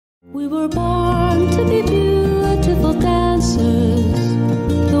We were born to be beautiful dancers,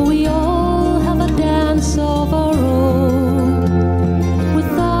 though we all have a dance of our own. With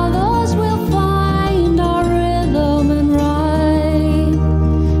others we'll find our rhythm and rhyme,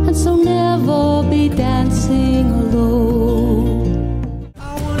 and so never be dancing alone.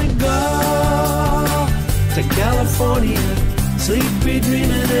 I wanna go to California, sleepy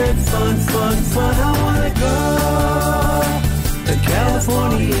dreaming and fun, fun, fun. I wanna go to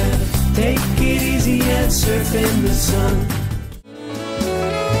California, take it easy and surf in the sun.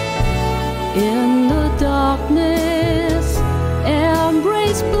 In the darkness,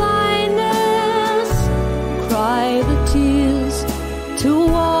 embrace blindness, cry the tears to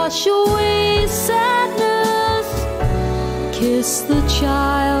wash away sadness, kiss the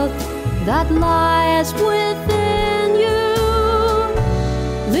child that lies within you,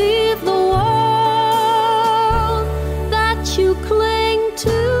 leave the world that you cling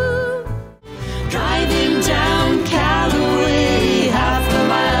to. Driving down Callaway, half a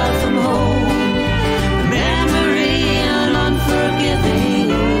mile from home, memory an unforgiving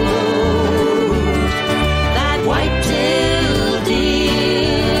road. That white-tailed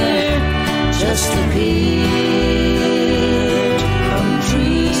deer just appeared from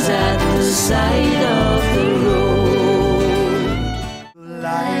trees at the side of the road.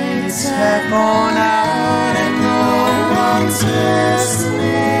 Lights have gone out and no one's listening.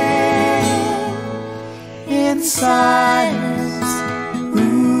 In silence,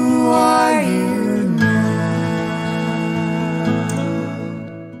 who are you now?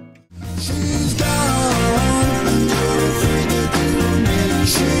 She's gone, and you're afraid to do me.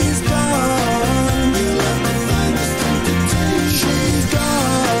 She's gone, you'll have to find the strength to take. She's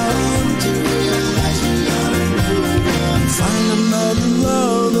gone, to realize you gotta move on. Find another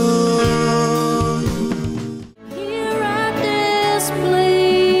lover. Here at this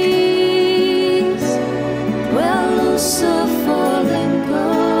place, where Lucifer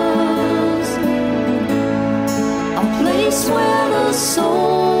lingers, a place where the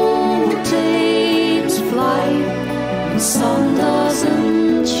soul takes flight, the sun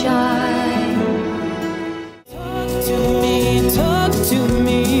doesn't shine. Talk to me, talk to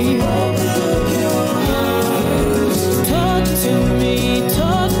me. Talk to me,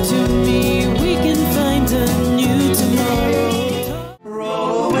 talk to me. We can find a new tomorrow.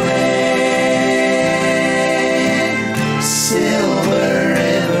 Roll away, silver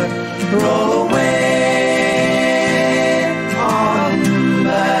river, roll away on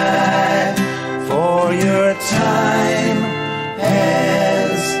by, for your time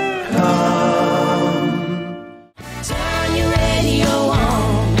has come. Turn your radio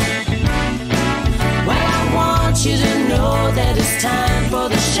on. Well, I want you to know that it's time for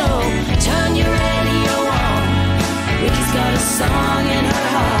the show. Turn your radio on. Ricky's got a song in her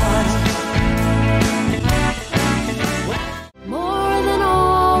heart. More than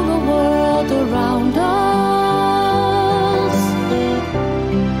all the world around us,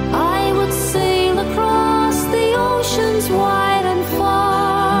 I would sail across the oceans wide and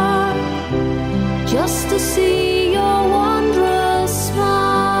far, just to see your wondrous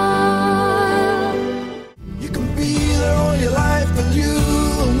smile. You can be there all your life, but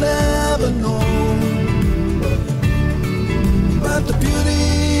you'll never know about the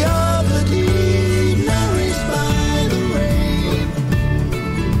beauty of the deep, nourished by the rain.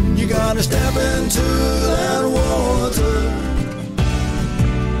 You gotta step into that water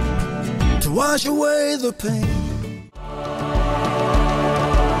to wash away the pain.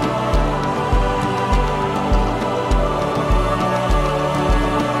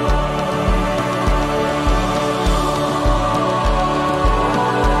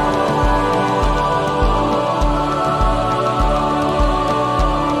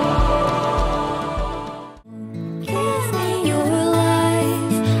 Give me your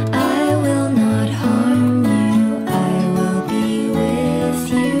life, I will not harm you, I will be with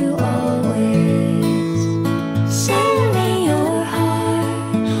you always. Send me your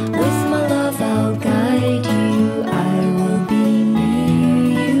heart, with my love I'll guide you, I will be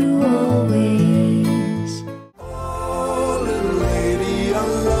near you always. Oh, little lady, I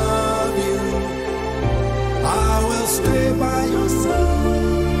love you. I will stay by your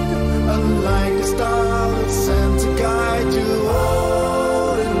side, unlike a star that's sent to guide you.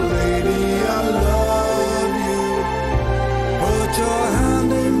 Oh, little lady, I love you. Put your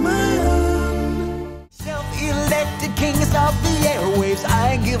hand in mine. Self-elected kings of the airwaves,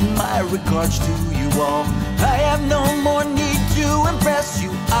 I give my regards to you all. I have no more need to impress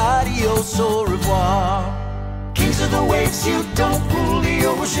you. Adios, au revoir. Kings of the waves, you don't rule the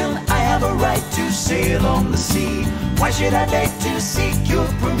ocean. I have a right to sail on the sea. Why should I beg to seek your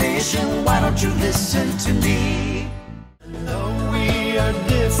permission? won't you listen to me? Though we are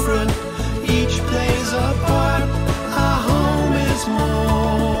different, each plays a part. Our home is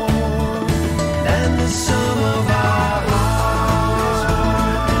more than the sum of our hearts.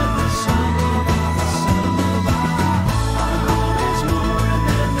 Than the sum of our sum of our home is more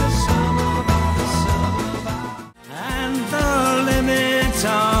than the sum of our. And the limit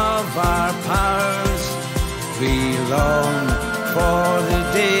of our powers we long for the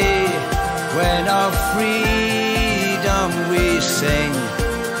day when of freedom we sing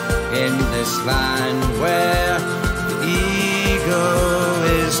in this land where the eagle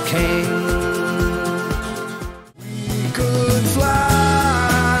is king. We could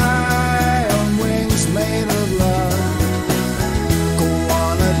fly on wings made of love, go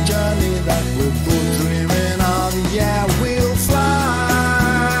on a journey that we're both dreaming of. Yeah, we'll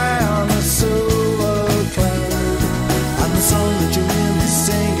fly on a silver cloud, and the song that you hear me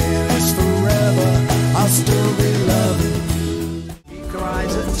singing is forever. I'll still be loving. He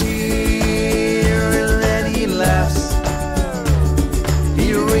cries a tear and then he laughs.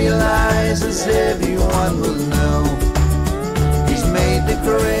 He realizes everyone will know he's made the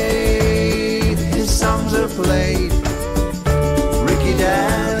grade. His songs are played